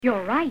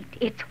You're right.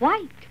 It's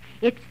white.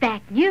 It's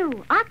that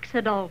new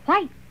Oxidol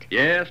white.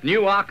 Yes,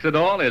 new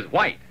Oxidol is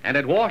white, and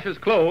it washes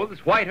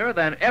clothes whiter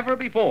than ever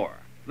before.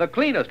 The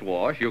cleanest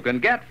wash you can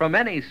get from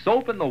any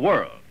soap in the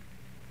world.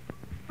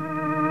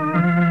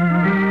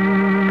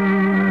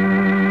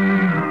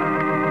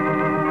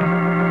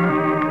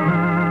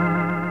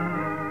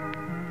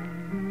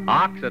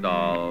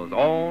 Oxidol's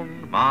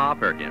own Ma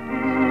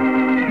Perkins.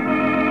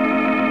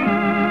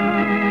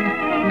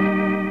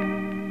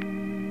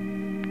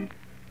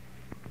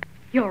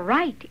 You're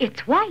right.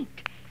 It's white.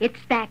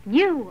 It's that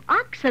new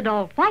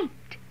Oxidol white.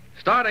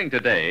 Starting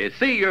today,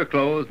 see your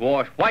clothes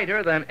wash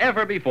whiter than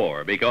ever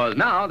before, because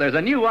now there's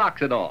a new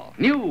Oxidol,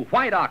 new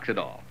white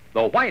Oxidol,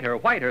 the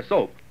whiter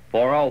soap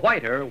for a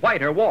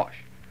whiter wash,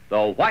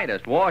 the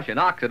whitest wash in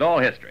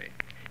Oxidol history.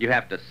 You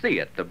have to see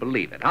it to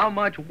believe it, how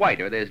much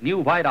whiter this new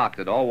white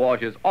Oxidol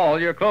washes all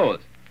your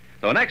clothes.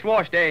 So next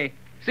wash day,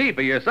 see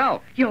for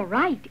yourself. You're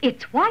right.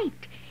 It's white.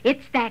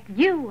 It's that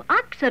new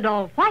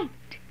Oxidol white.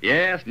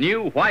 Yes,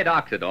 new white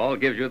Oxidol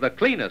gives you the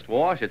cleanest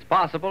wash it's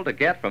possible to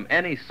get from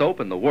any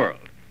soap in the world.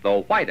 The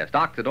whitest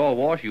Oxidol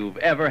wash you've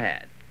ever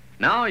had.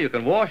 Now you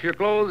can wash your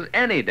clothes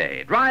any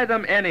day, dry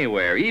them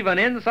anywhere, even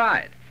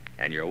inside,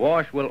 and your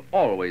wash will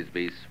always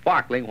be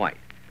sparkling white.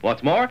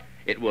 What's more,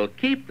 it will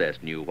keep this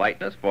new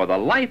whiteness for the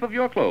life of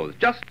your clothes,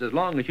 just as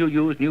long as you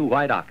use new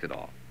white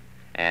Oxidol.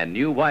 And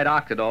new white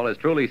Oxidol is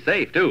truly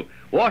safe, too.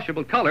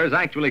 Washable colors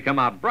actually come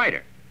out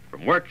brighter,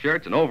 from work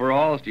shirts and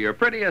overalls to your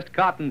prettiest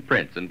cotton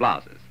prints and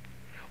blouses.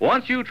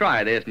 Once you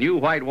try this new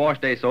white wash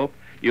day soap,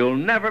 you'll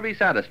never be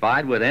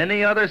satisfied with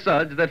any other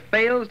suds that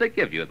fails to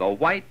give you the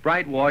white,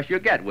 bright wash you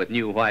get with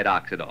new white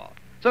Oxidol.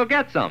 So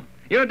get some.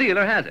 Your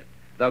dealer has it.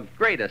 The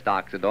greatest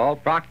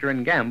Oxidol Procter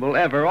 & Gamble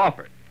ever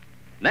offered.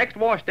 Next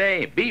wash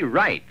day, be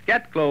right.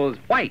 Get clothes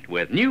white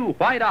with new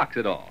white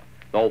Oxidol.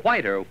 The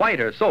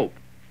whiter soap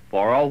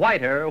for a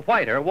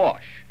whiter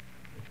wash.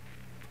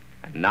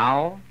 And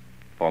now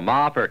for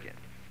Ma Perkins.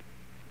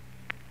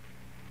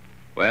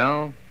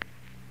 Well,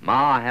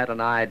 Ma had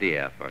an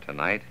idea for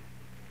tonight.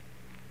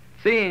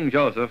 Seeing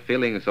Joseph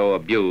feeling so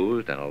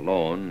abused and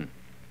alone,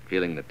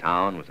 feeling the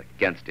town was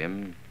against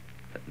him,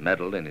 had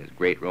meddled in his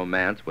great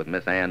romance with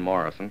Miss Ann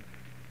Morrison,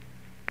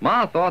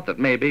 Ma thought that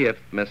maybe if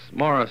Miss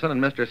Morrison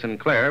and Mr.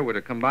 Sinclair were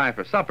to come by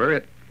for supper,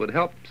 it would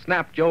help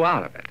snap Joe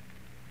out of it.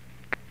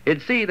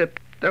 He'd see that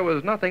there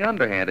was nothing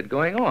underhanded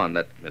going on,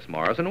 that Miss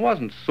Morrison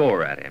wasn't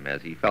sore at him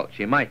as he felt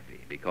she might be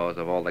because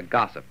of all the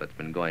gossip that's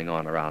been going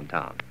on around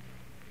town.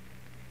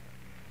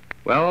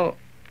 Well,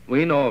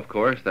 we know, of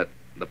course, that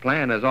the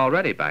plan has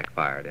already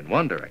backfired in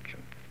one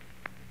direction.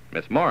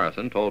 Miss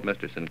Morrison told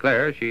Mr.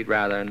 Sinclair she'd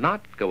rather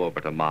not go over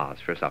to Ma's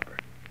for supper.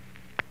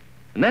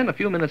 And then a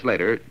few minutes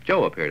later,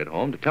 Joe appeared at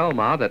home to tell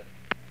Ma that,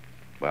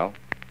 well,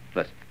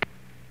 listen.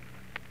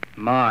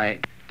 Ma, I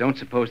don't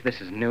suppose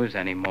this is news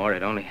anymore.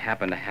 It only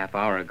happened a half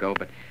hour ago,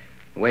 but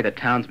the way the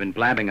town's been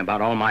blabbing about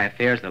all my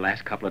affairs the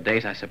last couple of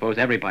days, I suppose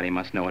everybody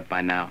must know it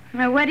by now.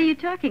 Well, what are you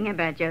talking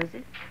about,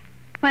 Joseph?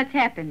 What's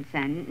happened,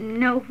 son?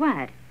 Know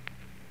what?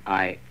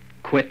 I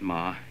quit,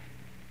 Ma.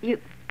 You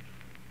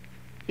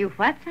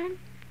what, son?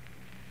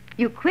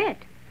 You quit?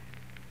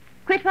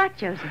 Quit what,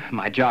 Joseph?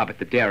 My job at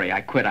the dairy. I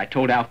quit. I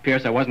told Alf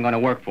Pierce I wasn't going to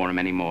work for him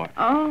anymore.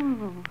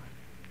 Oh.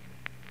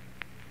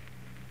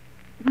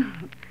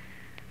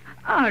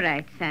 All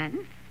right,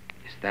 son.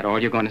 Is that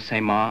all you're going to say,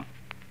 Ma?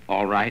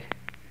 All right?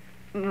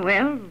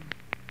 Well,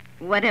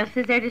 what else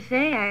is there to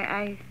say?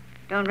 I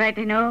don't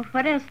rightly know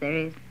what else there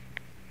is.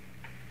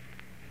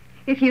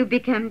 If you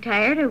become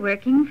tired of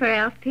working for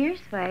Alf Pierce,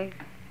 why,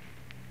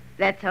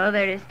 that's all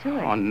there is to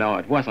it. Oh, no,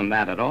 it wasn't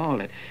that at all.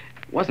 It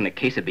wasn't a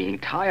case of being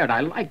tired. I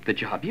liked the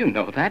job. You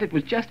know that. It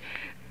was just,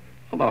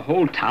 well, the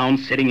whole town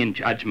sitting in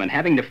judgment,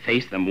 having to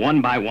face them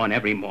one by one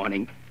every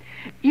morning.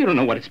 You don't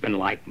know what it's been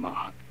like,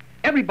 Ma.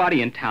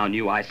 Everybody in town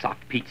knew I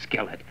socked Pete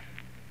Skillet.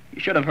 You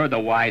should have heard the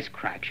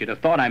wisecracks. You'd have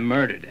thought I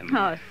murdered him.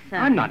 Oh,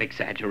 son. I'm not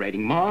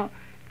exaggerating, Ma.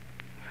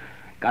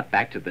 Got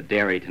back to the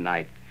dairy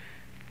tonight.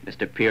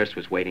 Mr. Pierce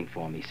was waiting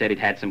for me. He said he'd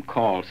had some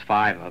calls,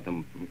 5 of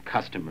them, from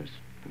customers,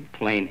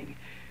 complaining.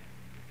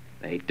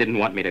 They didn't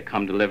want me to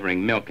come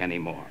delivering milk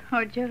anymore.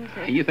 Oh,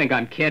 Joseph. You think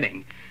I'm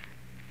kidding?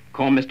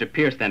 Call Mr.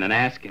 Pierce then and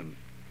ask him.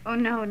 Oh,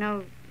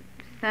 no,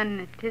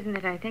 son, it isn't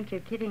that I think you're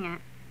kidding.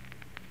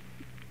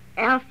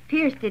 Alf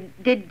Pierce,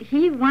 did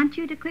he want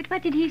you to quit?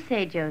 What did he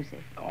say,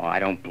 Joseph? Oh, I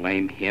don't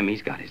blame him.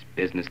 He's got his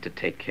business to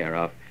take care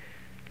of.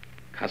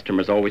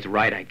 Customer's always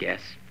right, I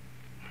guess.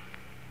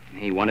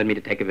 He wanted me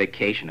to take a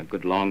vacation, a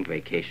good long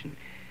vacation.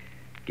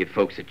 Give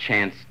folks a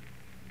chance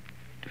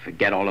to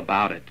forget all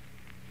about it.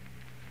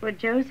 Well,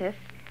 Joseph,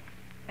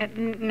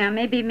 now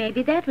maybe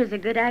that was a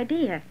good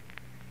idea.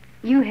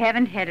 You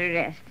haven't had a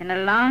rest in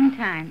a long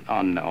time.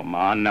 Oh, no,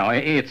 Ma, no,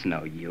 it's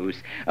no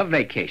use. A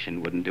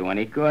vacation wouldn't do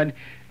any good.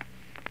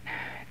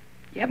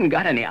 You haven't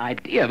got any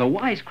idea. The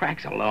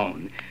wisecracks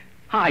alone.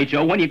 Hi,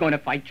 Joe, when are you going to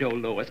fight Joe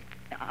Louis?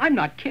 I'm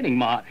not kidding,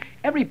 Ma.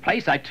 Every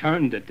place I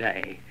turned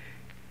today.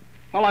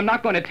 Well, I'm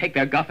not going to take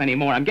their guff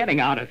anymore. I'm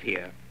getting out of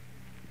here.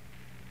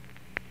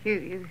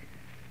 You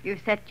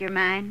set your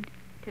mind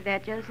to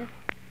that, Joseph?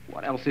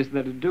 What else is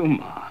there to do,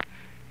 Ma?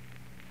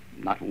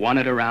 Not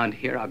wanted around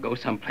here. I'll go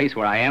someplace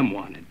where I am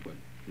wanted, where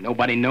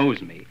nobody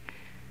knows me.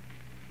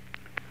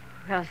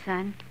 Well,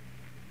 son,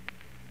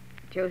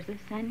 Joseph,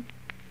 son,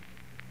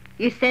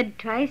 you said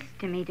twice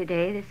to me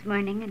today, this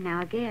morning, and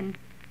now again.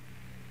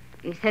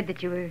 You said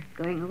that you were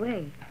going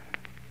away.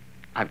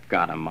 I've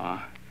got to,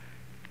 Ma.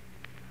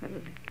 Well,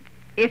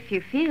 if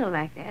you feel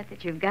like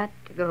that you've got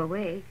to go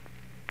away,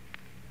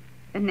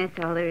 then that's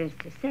all there is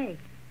to say.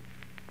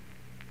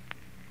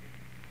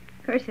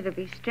 Of course, it'll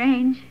be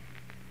strange,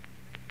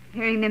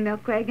 hearing the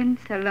milk wagon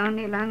so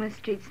lonely along the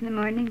streets in the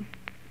morning.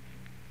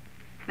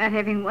 Not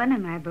having one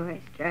of my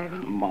boys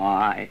driving.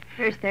 Ma,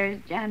 First there's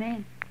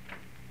Johnny,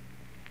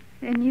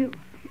 then you.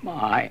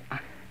 Ma,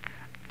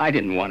 I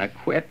didn't want to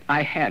quit.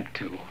 I had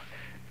to.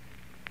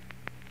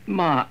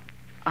 Ma,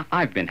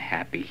 I've been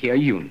happy here.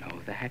 You know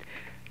that.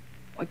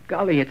 Well,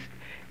 golly,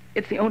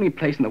 it's the only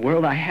place in the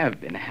world I have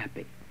been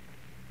happy.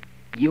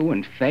 You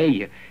and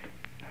Fay,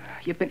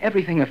 you've been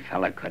everything a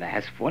fella could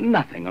ask for.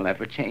 Nothing will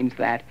ever change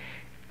that.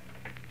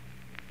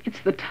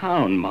 It's the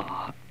town,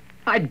 Ma.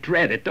 I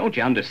dread it, don't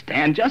you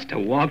understand? Just to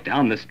walk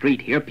down the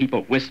street, hear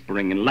people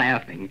whispering and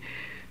laughing.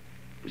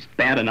 It was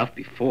bad enough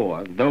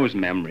before, those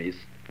memories.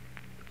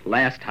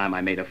 Last time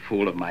I made a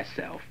fool of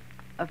myself.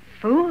 A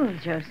fool,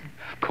 Joseph.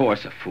 Of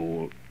course, a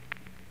fool.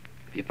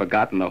 Have you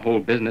forgotten the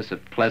whole business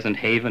of Pleasant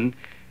Haven?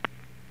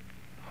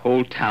 The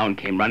whole town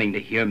came running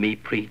to hear me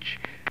preach.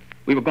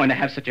 We were going to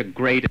have such a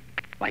great,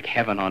 like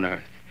heaven on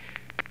earth.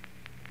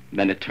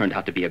 Then it turned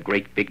out to be a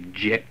great big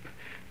jip,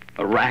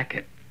 a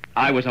racket.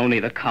 I was only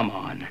the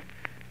come-on.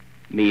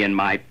 Me and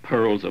my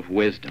pearls of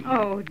wisdom.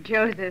 Oh,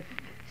 Joseph,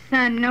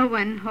 son, no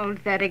one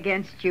holds that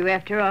against you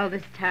after all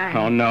this time.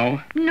 Oh,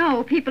 no?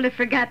 No, people have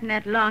forgotten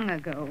that long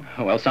ago.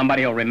 Well,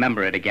 somebody will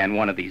remember it again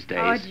one of these days.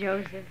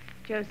 Oh,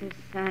 Joseph's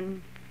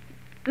son.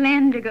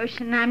 Land,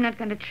 Goshen, I'm not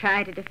going to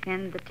try to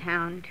defend the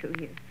town to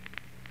you.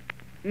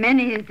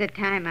 Many is the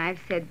time I've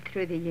said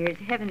through the years,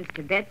 heavens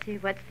to Betsy,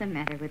 what's the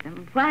matter with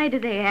them? Why do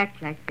they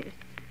act like this?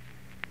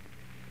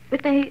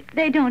 But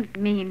they don't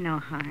mean no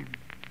harm.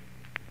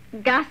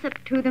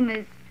 Gossip to them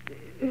is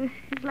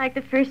like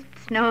the first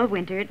snow of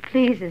winter. It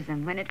pleases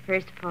them when it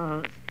first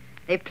falls.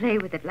 They play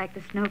with it like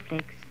the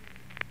snowflakes.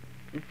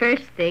 The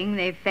first thing,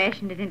 they've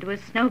fashioned it into a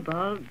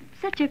snowball,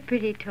 such a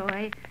pretty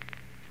toy,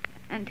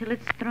 until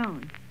it's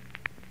thrown.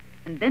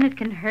 And then it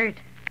can hurt,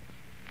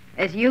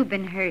 as you've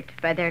been hurt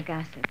by their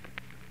gossip.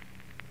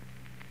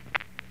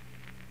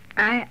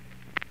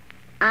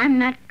 I'm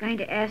not going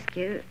to ask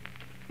you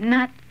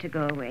not to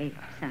go away,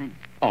 son.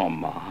 Oh,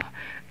 Ma,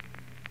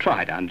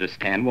 try to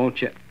understand,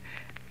 won't you?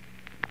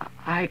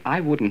 I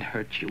wouldn't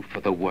hurt you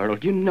for the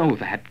world. You know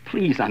that.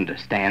 Please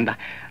understand.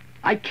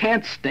 I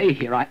can't stay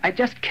here. I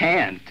just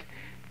can't.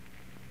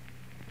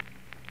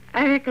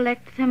 I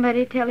recollect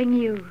somebody telling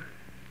you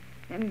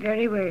them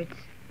very words.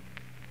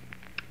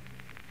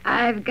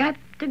 I've got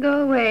to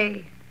go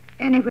away,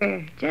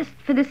 anywhere, just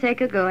for the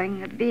sake of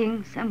going, of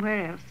being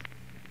somewhere else.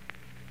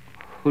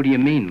 Who do you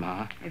mean,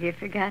 Ma? Have you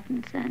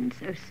forgotten, son,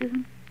 so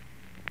soon?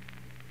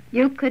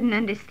 You couldn't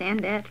understand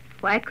that.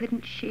 Why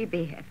couldn't she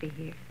be happy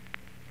here?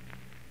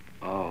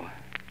 Oh.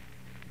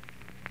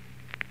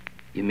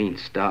 You mean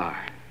Star?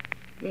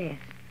 Yes.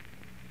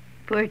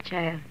 Poor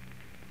child.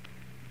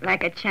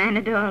 Like a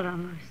china doll,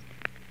 almost.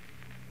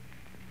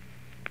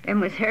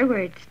 Them was her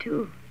words,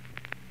 too.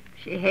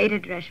 She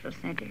hated Rushville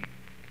Center.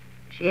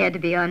 She had to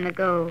be on the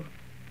go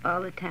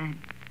all the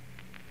time.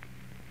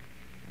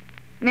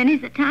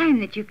 Many's the time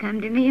that you come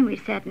to me and we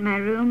sat in my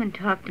room and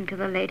talked until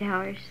the late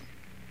hours.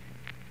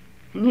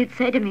 And you'd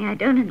say to me, I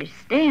don't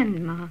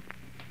understand, Ma.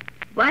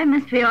 Why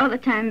must we all the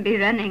time be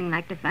running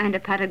like to find a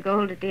pot of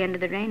gold at the end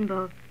of the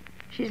rainbow?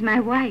 She's my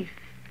wife.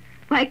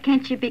 Why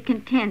can't you be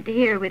content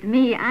here with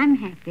me? I'm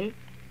happy.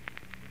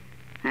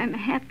 I'm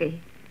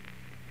happy.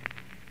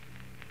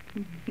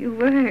 You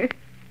were,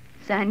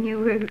 son, you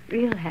were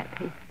real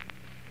happy.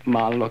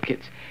 Ma, look,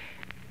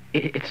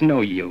 it's no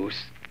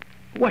use.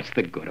 What's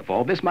the good of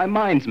all this? My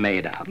mind's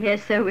made up.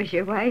 Yes, so was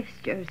your wife's,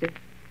 Joseph.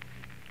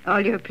 All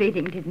your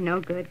pleading did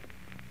no good.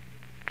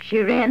 She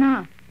ran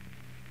off.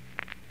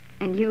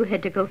 And you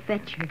had to go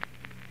fetch her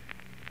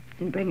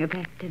and bring her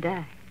back to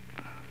die.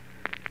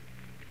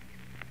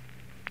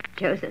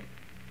 Joseph,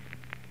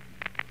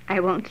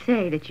 I won't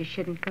say that you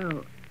shouldn't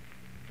go.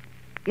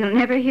 You'll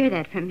never hear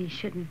that from me,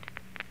 shouldn't.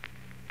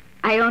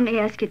 I only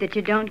ask you that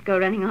you don't go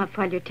running off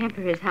while your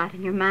temper is hot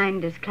and your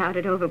mind is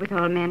clouded over with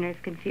all manner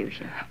of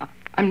confusion.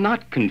 I'm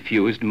not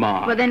confused,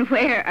 Ma. Well, then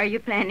where are you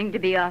planning to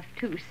be off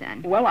to,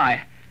 son? Well,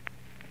 I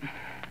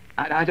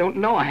don't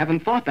know. I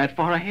haven't thought that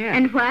far ahead.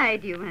 And why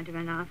do you want to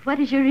run off? What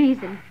is your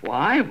reason?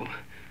 Why? Well,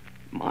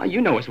 Ma,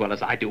 you know as well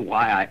as I do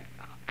why I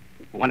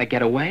want to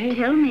get away.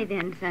 Tell me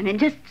then, son, in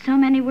just so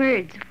many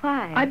words.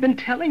 Why? I've been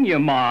telling you,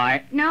 Ma.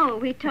 No,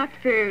 we talked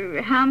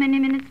for how many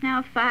minutes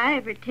now?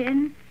 5 or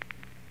 10?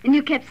 And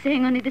you kept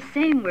saying only the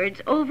same words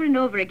over and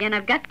over again.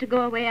 I've got to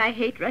go away. I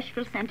hate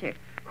Rushville Center.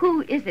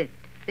 Who is it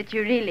that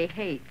you really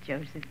hate,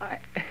 Joseph?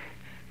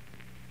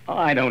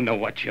 I don't know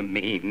what you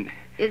mean.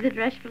 Is it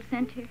Rushville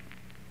Center?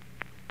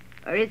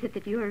 Or is it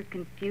that you are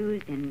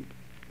confused and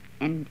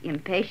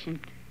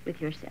impatient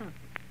with yourself?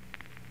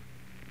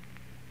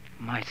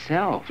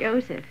 Myself?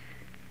 Joseph,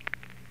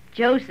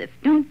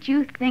 don't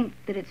you think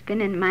that it's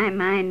been in my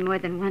mind more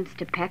than once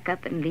to pack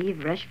up and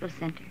leave Rushville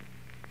Center?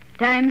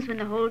 Times when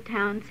the whole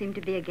town seemed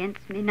to be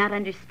against me, not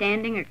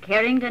understanding or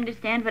caring to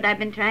understand what I've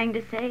been trying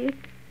to say.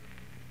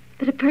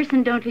 But a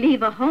person don't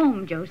leave a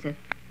home, Joseph.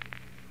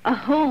 A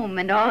home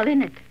and all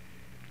in it,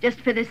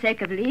 just for the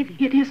sake of leaving.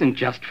 It isn't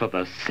just for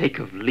the sake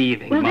of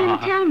leaving, Well, Ma.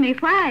 then tell me,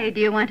 why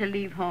do you want to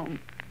leave home?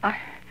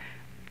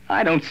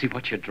 I don't see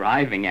what you're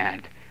driving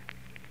at.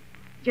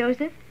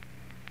 Joseph,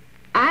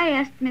 I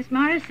asked Miss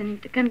Morrison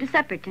to come to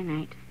supper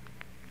tonight.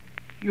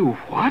 You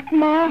what,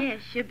 Ma?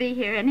 Yes, she'll be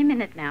here any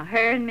minute now,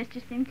 her and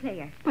Mr.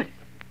 Sinclair. But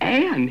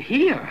Anne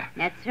here.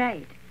 That's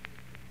right.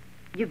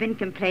 You've been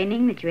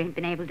complaining that you ain't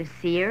been able to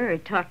see her or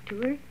talk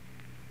to her.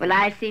 Well,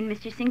 I seen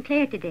Mr.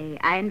 Sinclair today.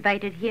 I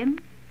invited him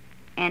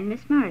and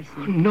Miss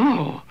Morrison.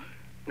 No.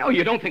 No,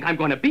 you don't think I'm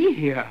going to be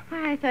here.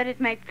 Why, I thought it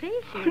might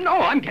please you. No,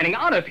 I'm getting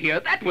out of here.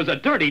 That was a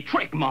dirty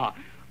trick, Ma.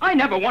 I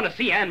never want to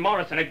see Ann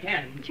Morrison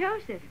again.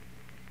 Joseph,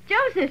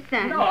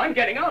 son. No, I'm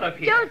getting out of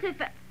here. Joseph.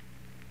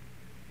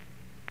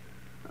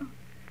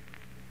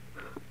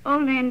 Oh,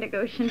 Land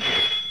Ocean.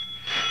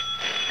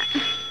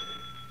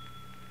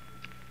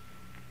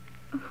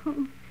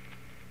 Oh.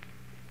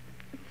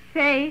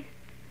 Faye,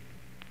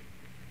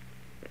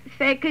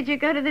 could you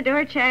go to the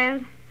door,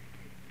 child?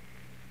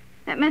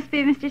 That must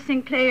be Mr.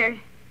 Sinclair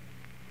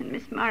and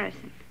Miss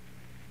Morrison.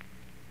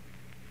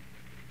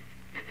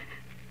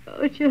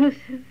 Oh,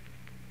 Joseph.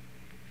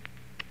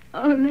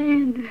 Oh,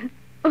 Land,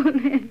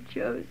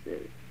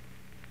 Joseph.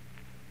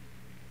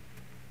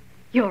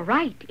 You're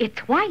right. It's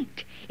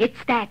white.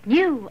 It's that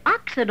new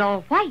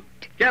Oxidol white.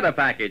 Get a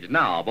package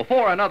now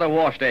before another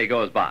wash day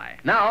goes by.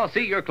 Now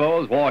see your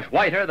clothes wash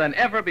whiter than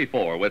ever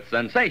before with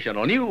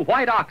sensational new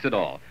White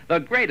Oxidol, the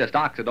greatest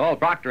Oxidol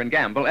Procter &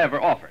 Gamble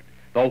ever offered.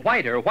 The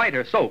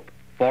whiter soap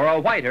for a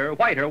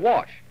whiter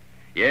wash.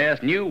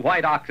 Yes, new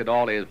White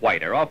Oxidol is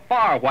whiter, a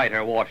far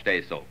whiter wash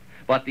day soap.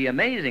 But the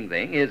amazing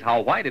thing is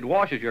how white it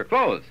washes your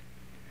clothes.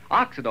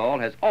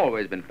 Oxidol has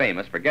always been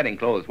famous for getting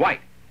clothes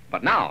white.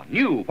 But now,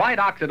 new White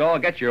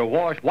Oxidol gets your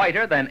wash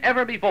whiter than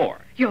ever before.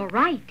 You're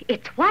right.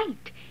 It's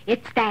white.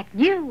 It's that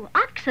new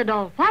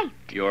Oxidol white.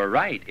 You're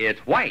right. It's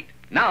white.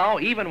 Now,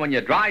 even when you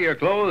dry your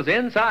clothes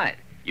inside,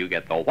 you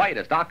get the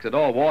whitest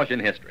Oxidol wash in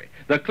history.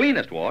 The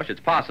cleanest wash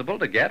it's possible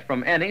to get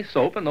from any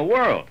soap in the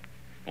world.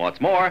 What's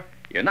more,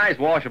 your nice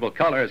washable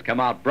colors come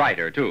out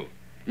brighter, too.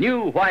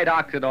 New White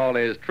Oxidol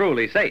is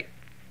truly safe.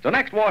 So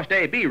next wash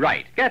day, be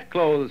right. Get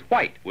clothes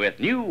white with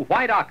new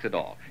White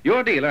Oxidol.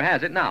 Your dealer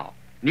has it now.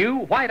 New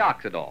White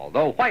Oxidol,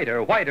 the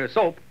whiter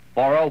soap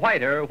for a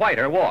whiter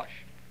wash.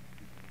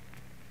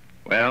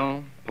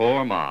 Well,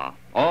 poor Ma.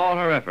 All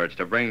her efforts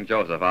to bring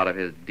Joseph out of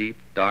his deep,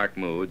 dark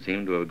mood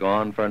seem to have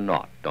gone for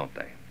naught, don't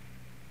they?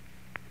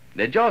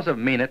 Did Joseph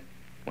mean it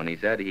when he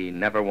said he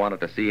never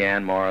wanted to see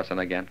Ann Morrison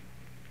again?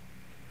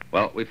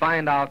 Well, we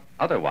find out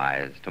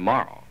otherwise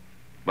tomorrow.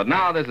 But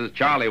now this is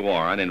Charlie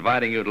Warren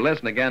inviting you to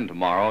listen again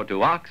tomorrow to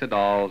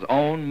Oxidol's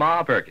own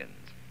Ma Perkins.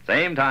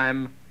 Same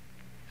time,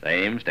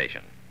 same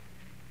station.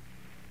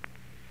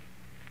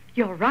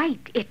 You're right.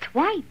 It's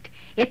white.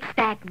 It's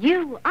that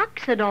new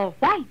Oxidol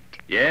white.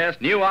 Yes,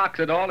 new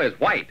Oxidol is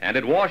white, and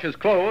it washes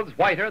clothes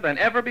whiter than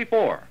ever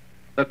before.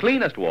 The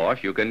cleanest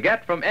wash you can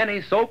get from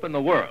any soap in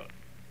the world.